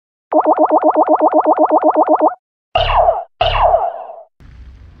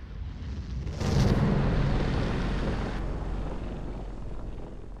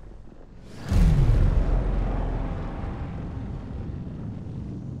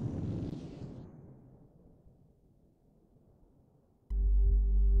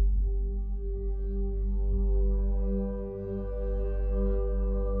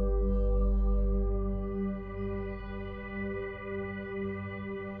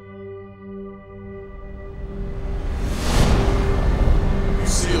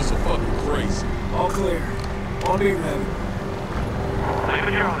All clear. All being ready. Leave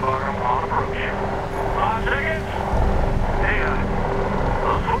a Charlie bar on approach. 5 seconds. Hang on.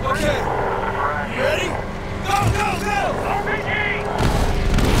 Okay. Ready? Go, go, go! RPG!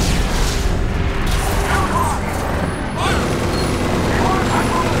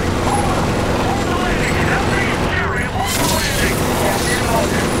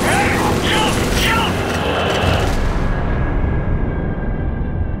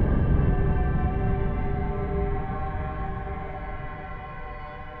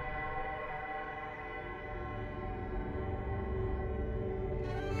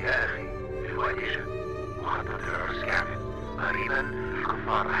 يا أخي الواجهة مخطط للرسكامل قريبا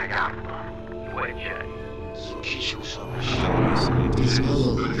الكفار راح يعرفوا وين جاي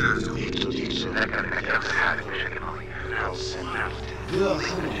ذكر الأجابة الحالي بشكل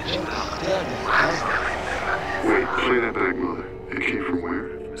Wait, play that back, Mother. It came from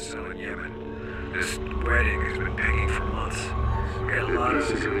where? Southern Yemen. This wedding has been pinging for months. We got a lot of...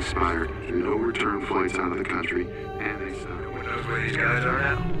 This is expired. No return flights out of the country. And they stopped. Who knows where these guys are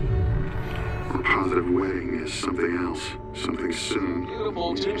now? We're positive wedding is something else. Something soon.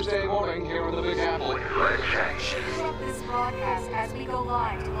 Beautiful Tuesday morning here in the Big Apple. Stop this broadcast as we go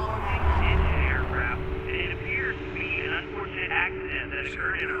live to Lower Manhattan. Aircraft. It appears to be an unfortunate accident that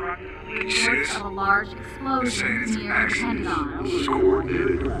occurred in approximately... Can you see this? Of a large They're explosion saying it's an near the accident. Pentagon. This is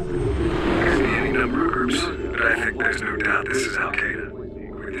coordinated. Could be any number of groups, but I think there's no doubt this is Al-Qaeda.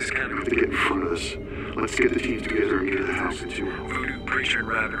 With this kind We have of to get in front of this. Let's get the teams together and get to the house at 2. voodoo preacher and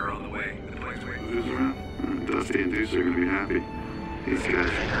rabbit are on the way. The plane's waiting. Who's around? Dusty and Deuce are going to be happy. These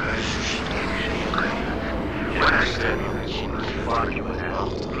guys.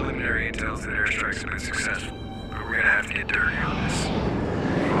 Preliminary intel that airstrikes have been successful, but we're gonna have to get dirty on this.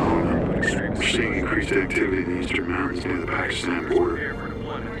 We're seeing increased activity in the eastern mountains near the Pakistan border.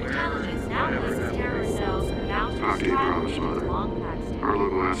 Intelligence now lists terror cells about to Talk to you, promise, Mother. along Pakistan. Our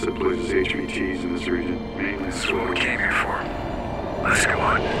local asset places HVTs in this region, mainly This is what we came here for. Let's go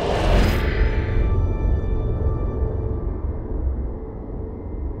on.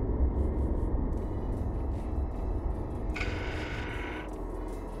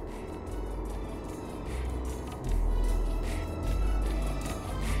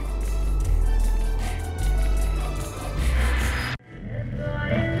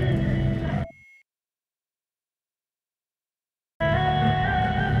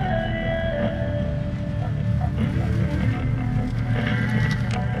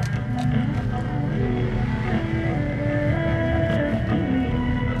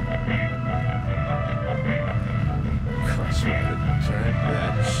 Turn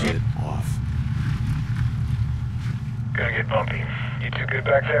that shit off. Gonna get bumpy. You two good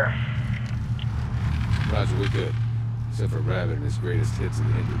back there? Roger, we're good. Except for Rabbit and his greatest hits of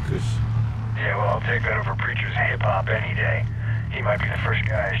the Hindu Kush. Yeah, well, I'll take that over Preacher's hip-hop any day. He might be the first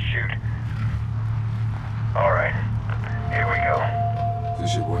guy I shoot. Alright, here we go. Is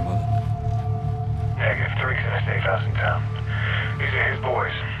this your boy, Mother? Negative. Tariq's in a safe house in town. These are his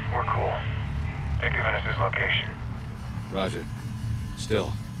boys. We're cool. They're giving us his location. Roger.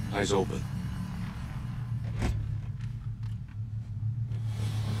 Still, eyes open.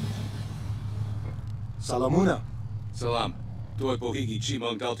 Salamuna. Salam. Toi pohigi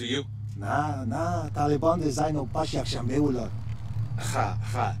chimong dal to you? Na, Taliban design o pasyak shambeula.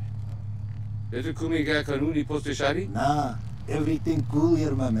 Ha. Better kumiga kanuni posteshari? Nah, everything cool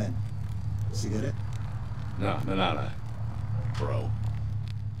here, my man. Cigarette? No. Bro.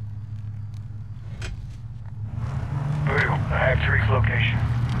 Voodoo, I have Tariq's location.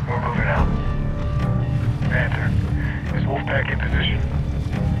 We're moving out. Panther, is Wolfpack in position?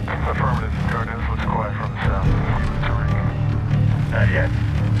 Affirmative. Guard influence quiet from the south. Tariq. Not yet.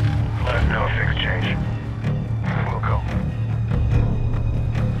 Let us know if things change. We'll go.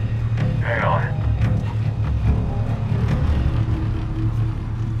 Hang on.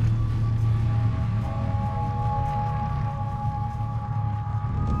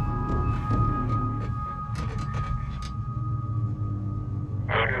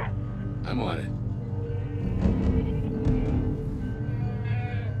 I'm on it.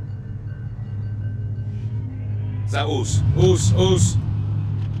 Is that us? Us.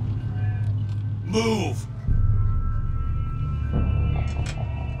 Move!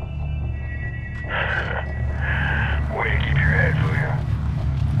 Way to keep your head, will you?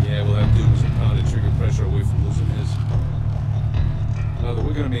 Yeah, well, that dude was a pound of trigger pressure away from losing his. Now that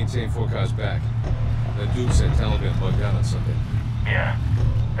we're gonna maintain 4 cars back. That dude said Taliban bugged out on something. Yeah,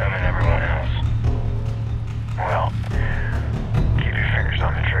 them and everyone else. Well, keep your fingers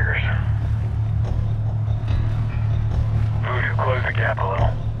on the triggers. Voodoo, close the gap a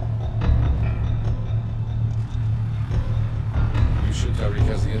little. You sure Tariq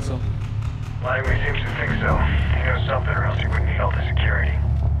has the intel? Langley seems to think so. He knows something or else he wouldn't yell to security.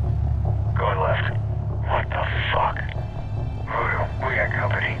 Going left. What the fuck? Voodoo, we got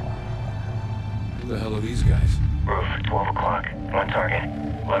company. Who the hell are these guys? Roof, 12 o'clock. On target.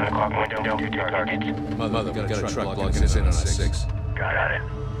 11 o'clock window, 2 targets. Mother, got a truck blocking us in on 6. Got it.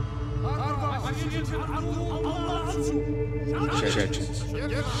 Chechens.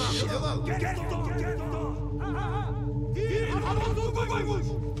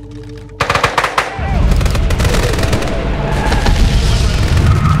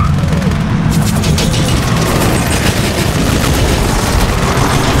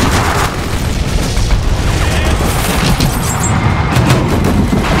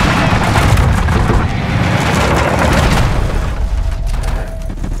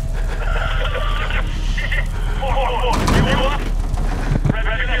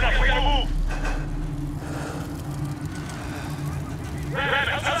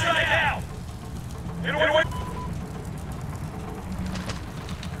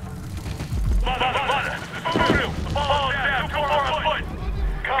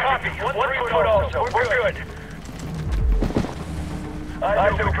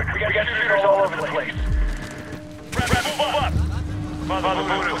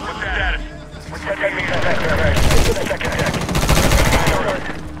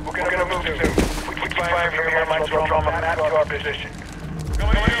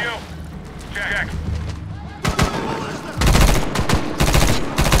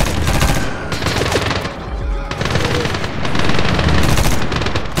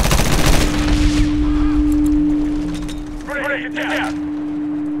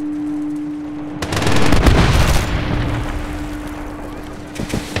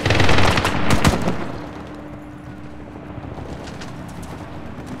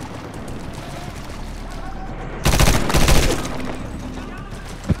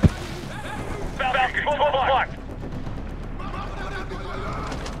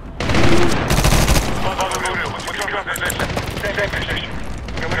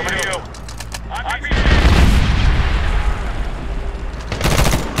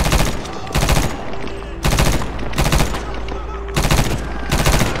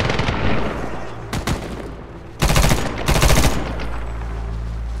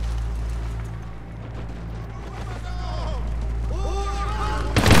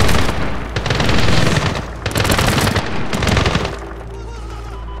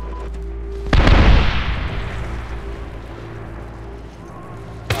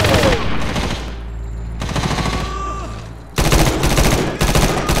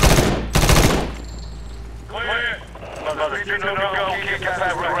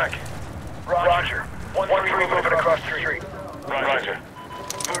 Roger. 1-3 moving across the street. Roger.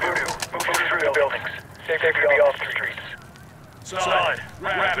 Voodoo, moving through the buildings. Safe to be off the streets. Solid.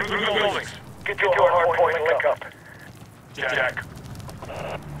 Rapid through the buildings. Get to a hard point and link up. Jack.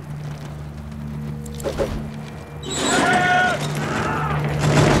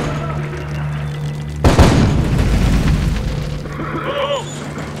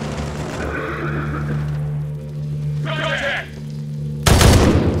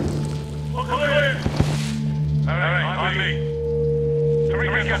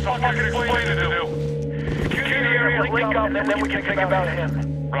 Link up, and then we can think about him.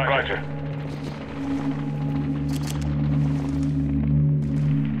 Roger.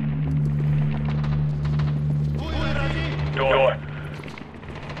 Door.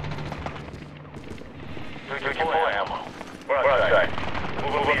 We can pull ammo. We're outside.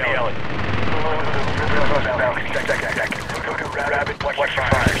 Move up the alley. Rabbit, watch your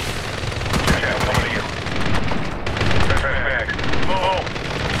fires. Check out, coming to you. Back. Move.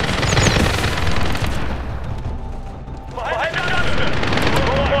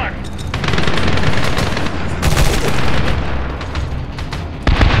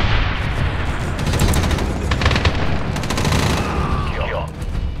 Kill.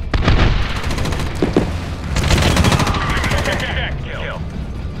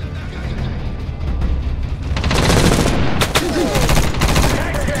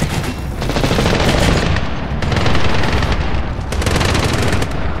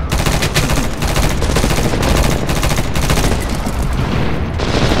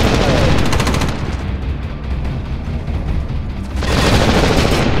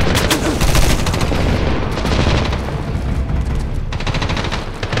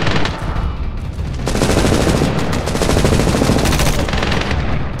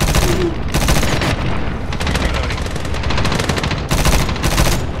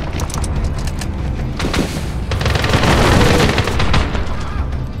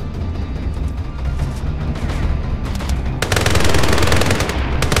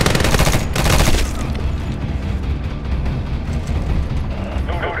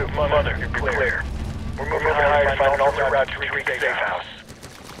 Mother, you're clear. We're moving higher to find an alternate route to reach the safe house.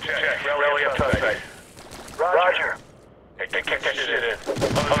 Check. Rally up tight. Roger. Hey, catch it in.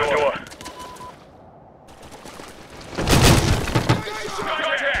 On the door.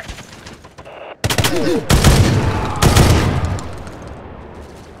 Contact!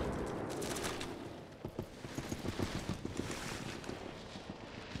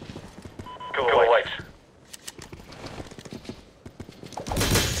 Go lights.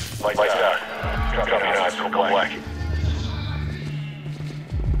 Lights out. Drop your eyes, go black.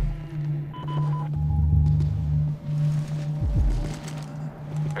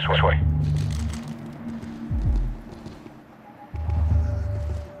 This way.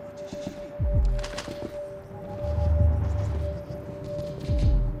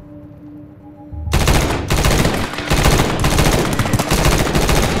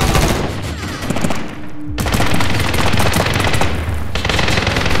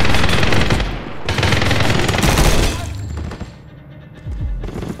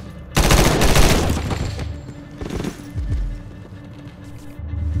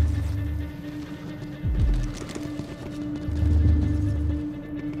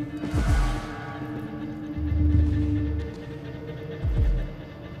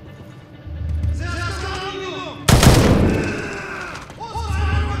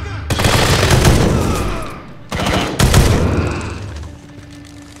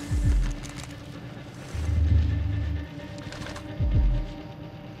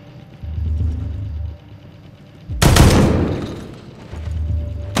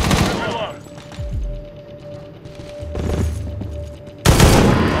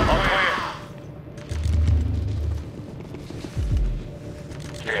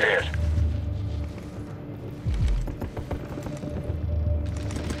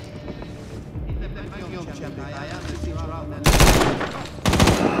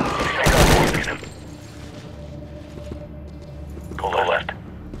 Go left.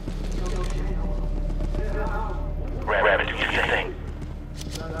 Grab it, do your thing.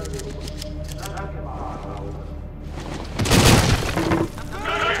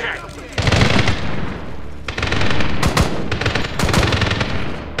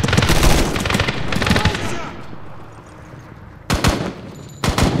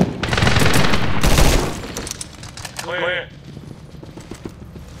 Clear.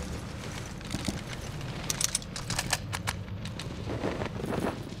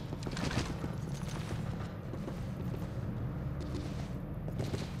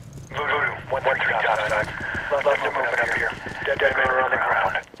 One three top side. Left to moving up here. Dead men are on the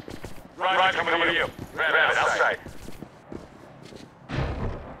ground. Roger, coming to you. Grab it outside.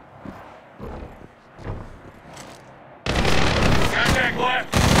 Contact left.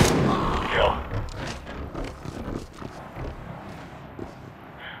 Kill.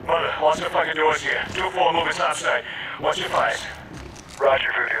 Mother, lost the fucking doors here. 2-4 moving topside. Watch your fires.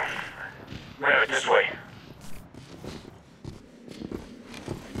 Roger, Voodoo. Grab it this way.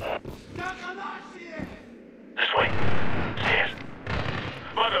 This way. Stairs.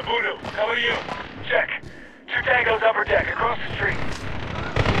 Mother, Voodoo, coming to you. Check. 2 tangos upper deck across the street.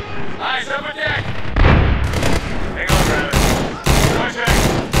 Eyes upper deck. Hang on, Rabbit. Contact.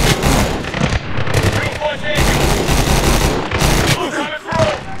 3-4 tango. Coming through.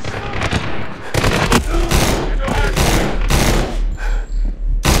 Into hard point.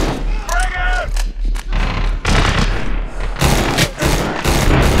 Bring out.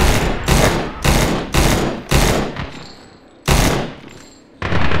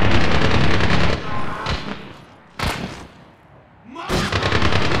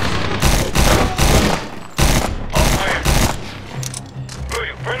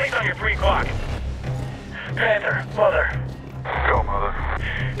 Panther, Mother. Go, Mother.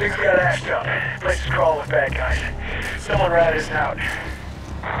 Things got assed up. Place is crawling with bad guys. Someone ratted us out.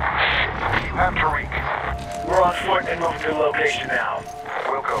 Keep after Tariq. We're on foot and moving to the location now.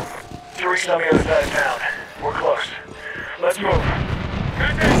 We'll go. Tariq's on the other side of town. We're close. Let's move.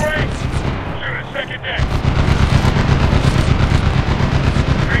 Contact brakes. Shoot at second deck.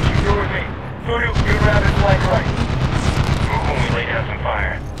 Ricky, you're with me. Voodoo, you grab it flank right. Move when we lay down some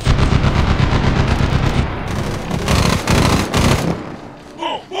fire.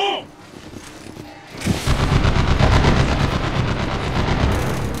 Move!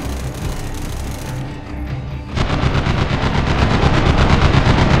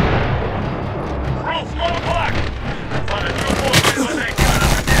 Roof, 1 o'clock! On the 2-4, let's take gun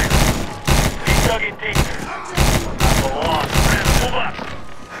up and down.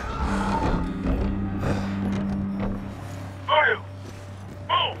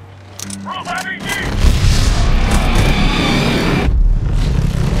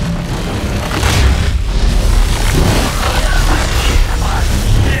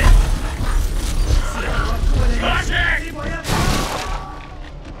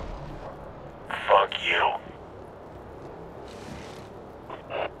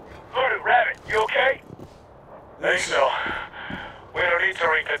 Think so. We don't need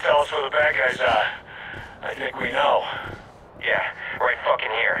Tariq to tell us where the bad guys are. I think we know. Yeah, right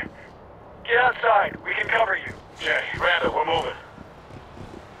fucking here. Get outside. We can cover you. Jay, Randall, we're moving.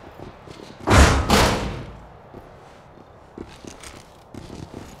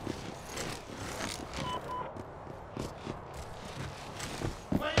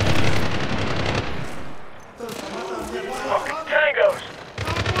 Tangos!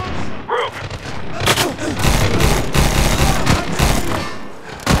 Roof!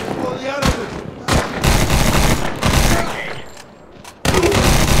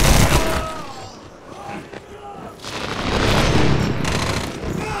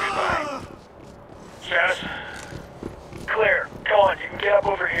 Jess? Clear. Come on, you can get up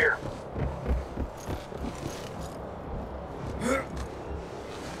over here.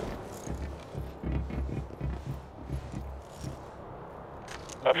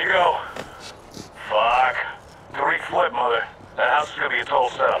 Up you go. Fuck. Tariq flip, mother. That house is gonna be a total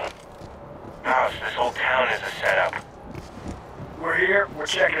setup. House, this whole town is a setup. We're here, we're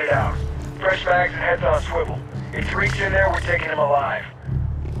checking it out. Fresh bags and heads on swivel. If Tariq's in there, we're taking him alive.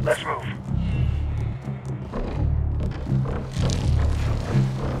 Let's move.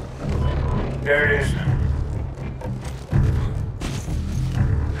 There it is.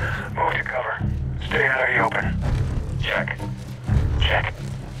 Move to cover. Stay out of the open. Check. Check.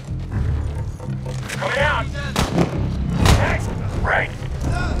 Coming out! Next! Right.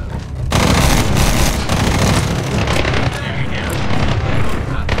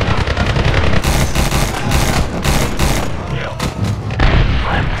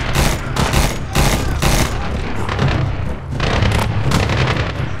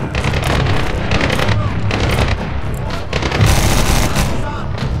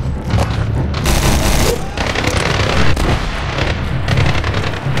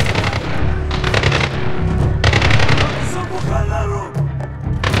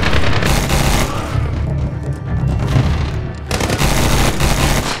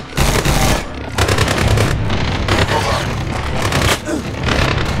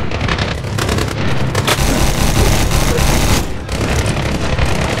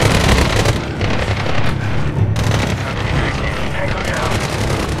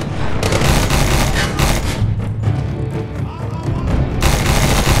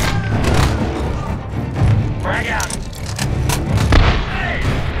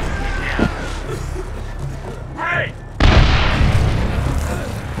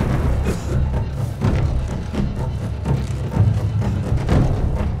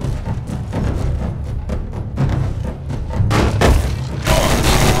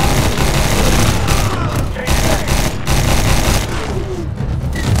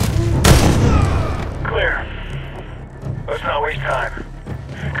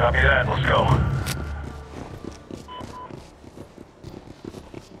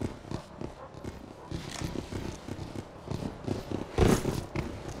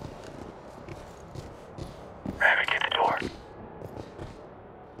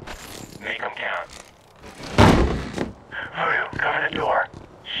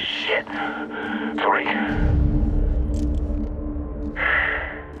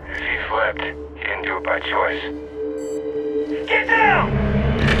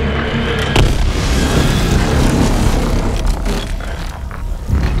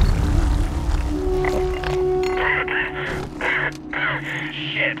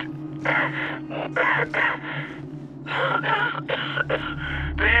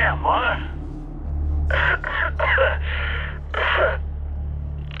 Damn, mother.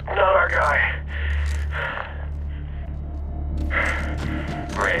 Not our guy.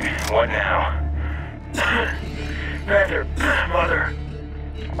 Great. What now? Panther, mother.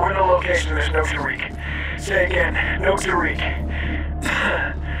 We're in the location, there's no Tariq. Say again, no Tariq.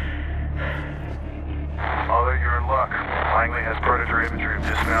 Mother, you're in luck. Langley has predator imagery of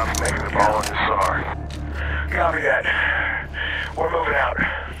dismounts making the ball on his SAR. Copy that. We're moving out.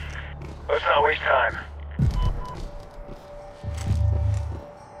 Let's not waste time.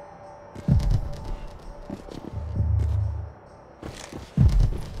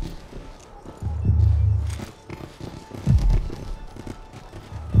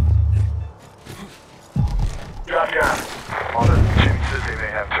 Drop down. Mother, Jimmy says they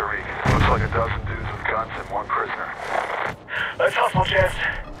may have Tariq. Looks like a dozen dudes with guns and one prisoner. Let's hustle, Jess.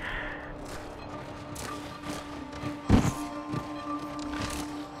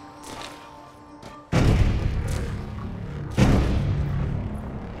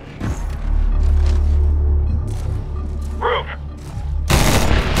 Roof.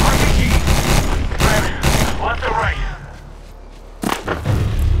 RPG. Red. Left and right.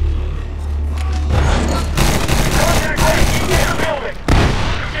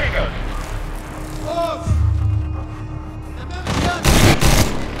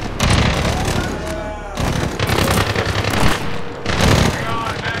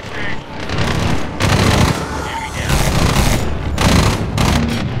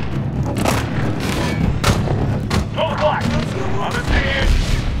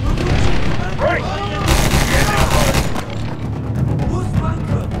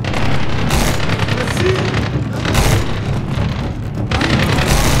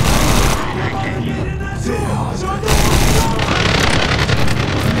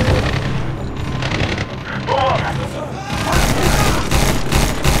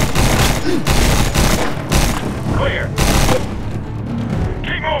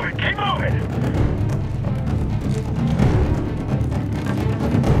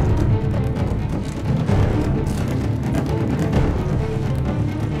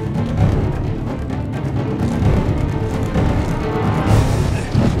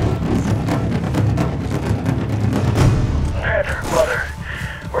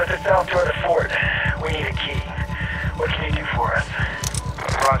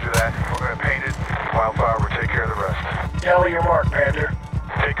 Roger that. We're gonna paint it. Wildfire will take care of the rest. Tally your mark, Panther.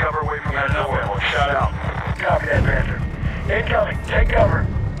 Take cover away from that door. Shut out. Copy that, Panther. Incoming. Take cover.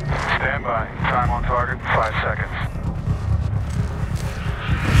 Stand by. Time on target, 5 seconds.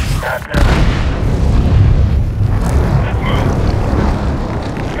 Not now. Let's move.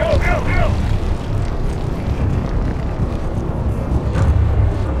 Go, go, go!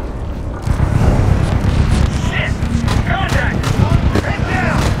 Shit! Contact! Head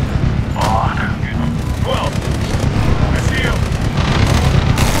down! On. 12. I see you.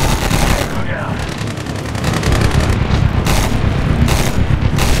 Go down.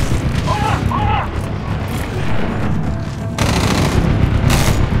 Hold up! Hold up!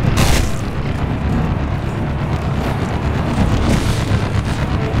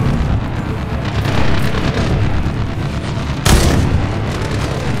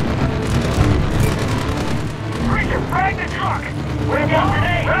 Frag the truck! We've got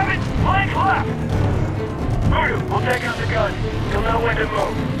grenade! Rabbit, flank left! Voodoo, we'll take out the gun. You'll know when to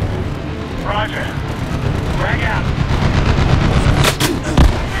move. Roger. Frag out.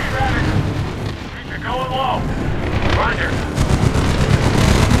 Rabbit. Creature going low. Roger.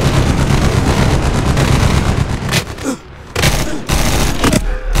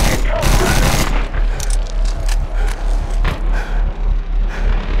 Get going, Rabbit.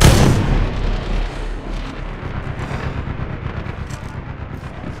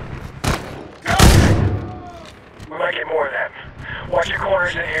 We might get more of them. Watch your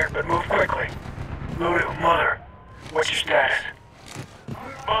corners in here, but move quickly. Voodoo, Mother, what's your status?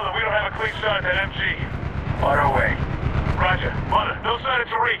 Mother, we don't have a clean shot at that MG. On our way. Roger. Mother, no sign of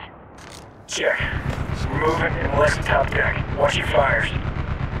Tariq. Check. We're moving and we'll exit top deck. Watch your fires.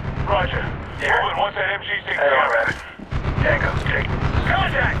 Roger. There. Moving once that MG's taken Hang on, care of. Rabbit. Tango, take.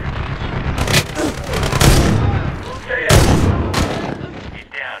 Contact! Stay down. He's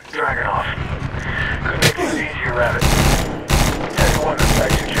down. Dragging off. Could make things easier, Rabbit. Take one to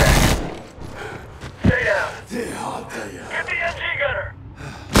back your jack. Stay down. Get the MG gunner.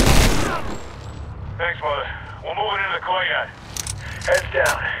 Thanks, Mother. We're moving into the courtyard. Heads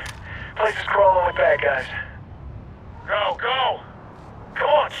down. Place is crawling with bad guys. Go, go! Come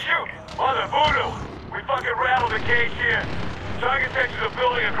on, shoot. Mother, Voodoo! We fucking rattled the cage here. Target takes the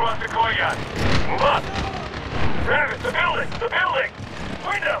building across the courtyard. Move up! Rabbit, the building! The building!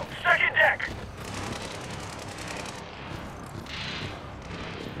 Window! Second deck!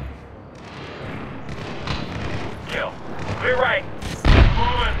 Kill. Clear right.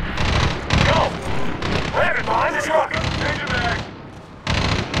 Moving. Go! Rabbit, behind the truck! Change it back.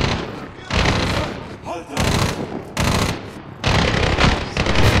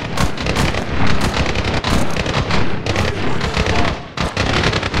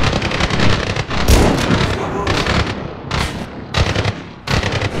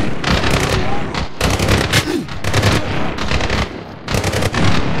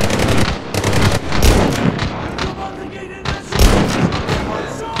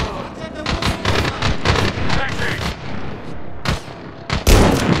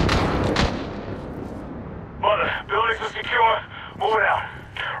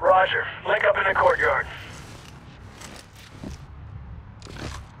 Roger. Link up in the courtyard.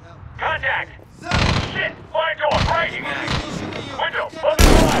 Contact! Shit! Fire door! Right! Window! On the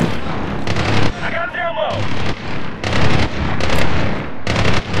side! I got him down low!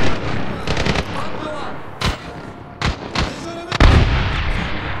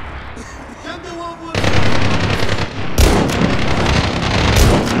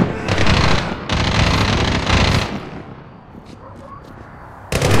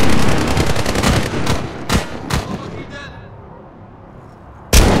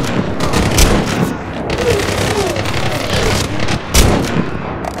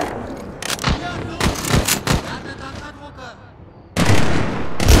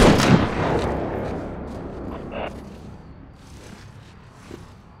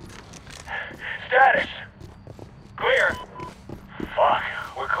 Status. Clear. Fuck,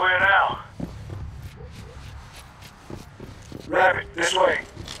 we're clear now. Rabbit, this way.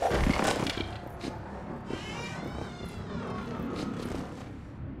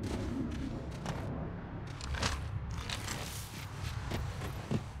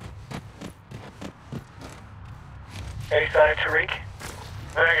 Any sign of Tariq?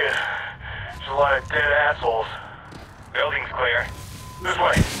 Negative. There's a lot of dead assholes. Building's clear. This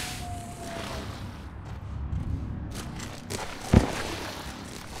way.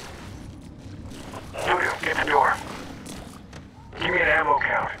 Voodoo, get the door. Give me an ammo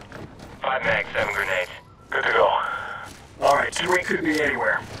count. 5 mags, 7 grenades. Good to go. Alright, Tariq could be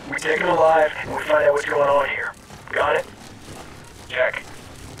anywhere. We take him alive and we find out what's going on here. Got it? Check.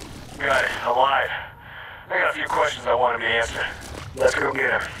 Got it. Alive. I got a few questions I want him to answer. Let's go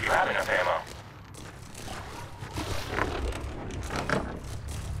get him. You have enough ammo.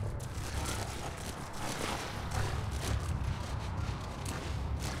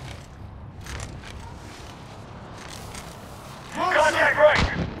 Contact right!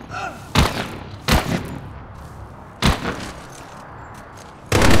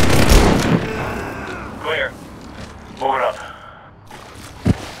 Clear. Move it up.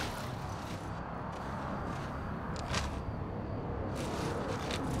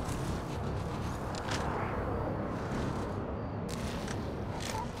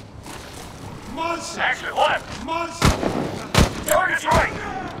 Exit left! Target's right!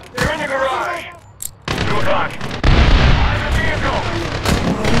 They're in the garage! 2 o'clock. Find the vehicle!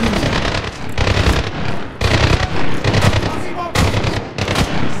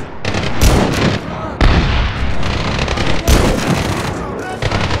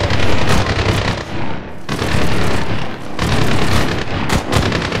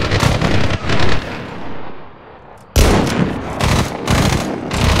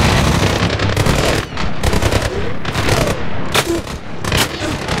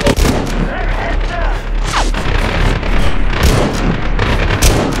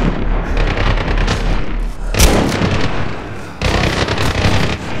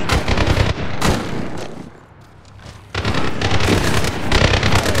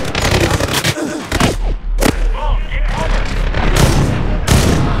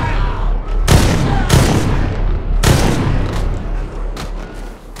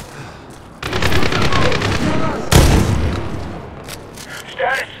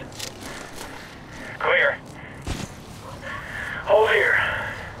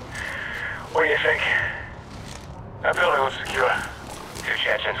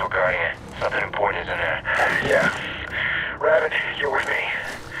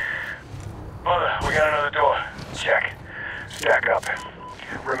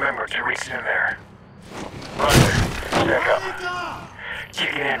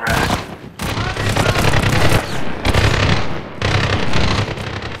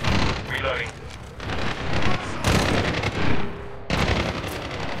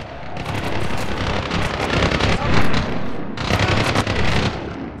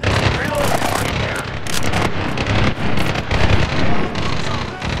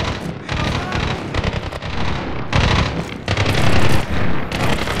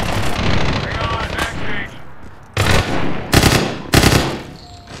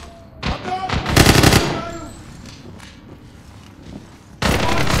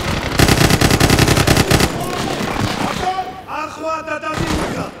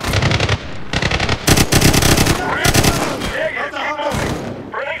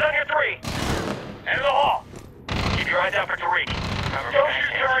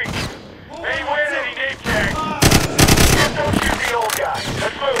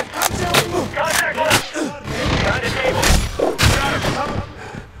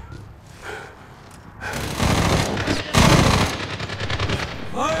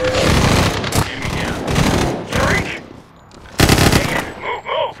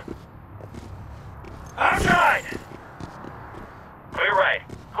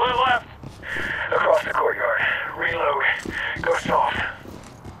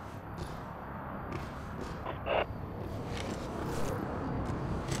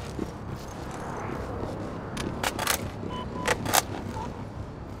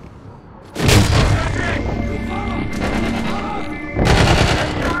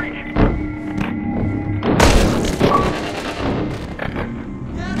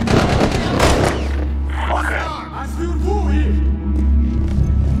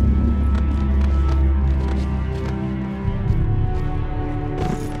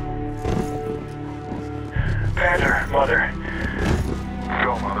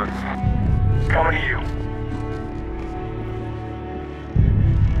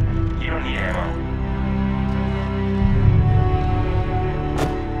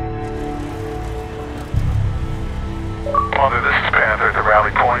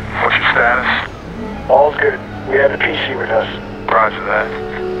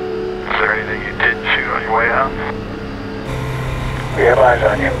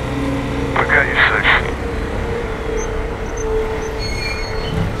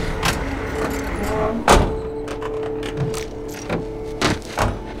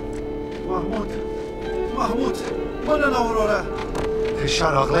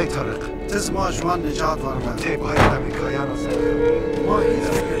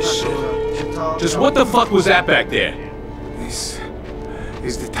 Just what the fuck was that back there? This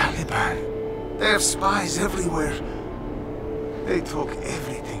is the Taliban. They have spies everywhere. They took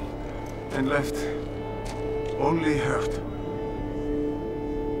everything. and left only hurt.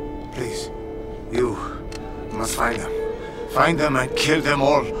 Please, you must find them. Find them and kill them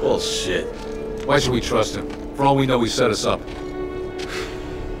all. Bullshit. Why should we trust him? For all we know, he set us up.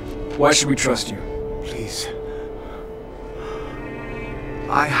 Why should we trust you? Please.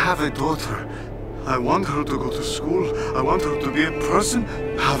 I have a daughter. I want her to go to school. I want her to be a person,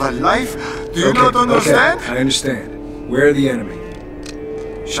 have a life. Do you not understand? Okay, I understand. Where are the enemy?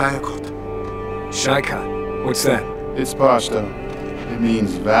 Shayakot. Shaikot? What's that? It's Pashto. It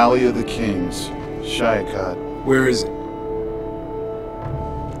means Valley of the Kings. Shayakot. Where is it?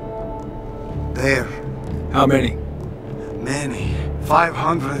 There. How many? Many.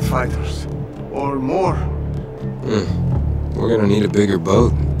 500 fighters. Or more. We're gonna need a bigger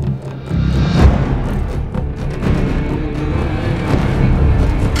boat.